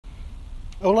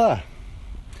Hola!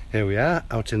 Here we are,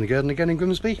 out in the garden again in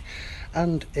Grimsby,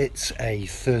 and it's a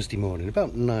Thursday morning,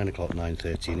 about 9 o'clock,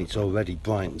 9:30, and it's already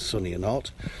bright and sunny and hot.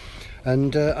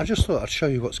 And I just thought I'd show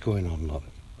you what's going on, look.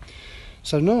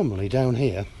 So normally down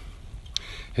here,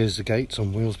 here's the gates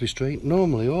on Wheelsby Street.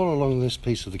 Normally all along this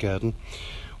piece of the garden,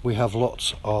 we have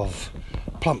lots of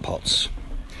plant pots.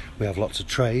 We have lots of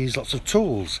trays, lots of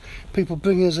tools. People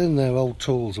bring us in their old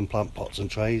tools and plant pots and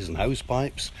trays and hose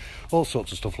pipes, all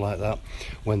sorts of stuff like that,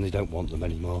 when they don't want them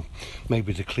anymore.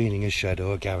 Maybe they're cleaning a shed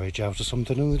or a garage out or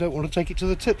something and they don't want to take it to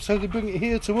the tip, so they bring it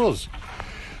here to us.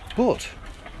 But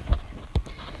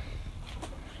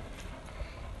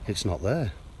it's not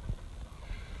there.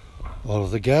 All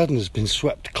of the garden has been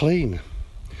swept clean.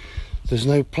 There's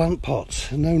no plant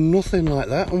pots, no nothing like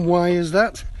that. And why is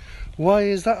that? Why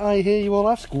is that, I hear you all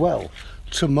ask? Well,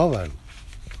 tomorrow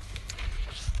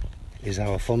is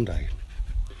our fun day.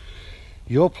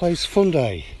 Your Place Fun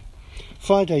Day.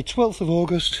 Friday, 12th of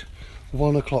August,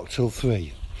 1 o'clock till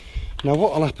 3. Now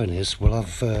what will happen is, we'll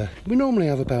have, we normally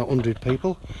have about 100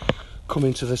 people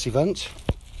coming to this event.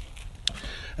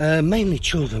 Mainly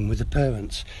children with the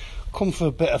parents. Come for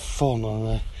a bit of fun on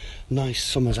a nice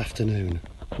summer's afternoon.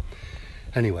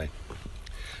 Anyway,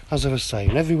 as I was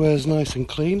saying, everywhere's nice and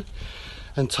clean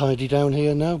and tidy down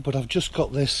here now, but I've just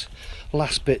got this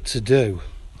last bit to do.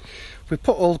 We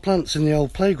put all the plants in the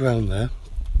old playground there.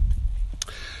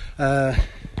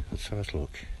 Let's have a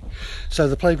look. So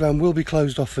the playground will be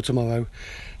closed off for tomorrow,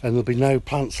 and there'll be no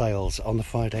plant sales on the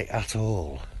Friday at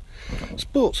all.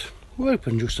 But we're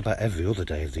open just about every other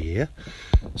day of the year,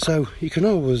 so you can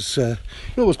always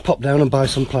pop down and buy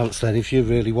some plants then if you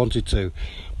really wanted to.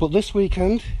 But this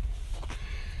weekend,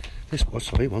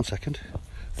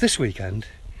 this weekend,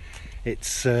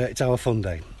 it's our fun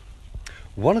day.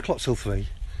 1 o'clock till 3.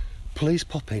 Please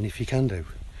pop in if you can do.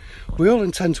 We all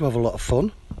intend to have a lot of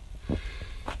fun,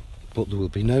 but there will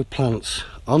be no plants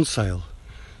on sale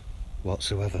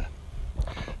whatsoever.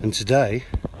 And today,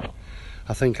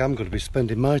 I think I'm going to be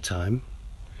spending my time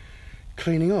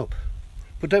cleaning up.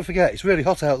 But don't forget, it's really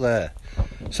hot out there.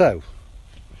 So,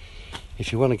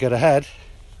 if you want to get ahead,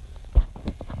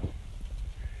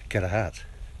 get a hat.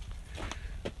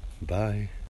 Bye.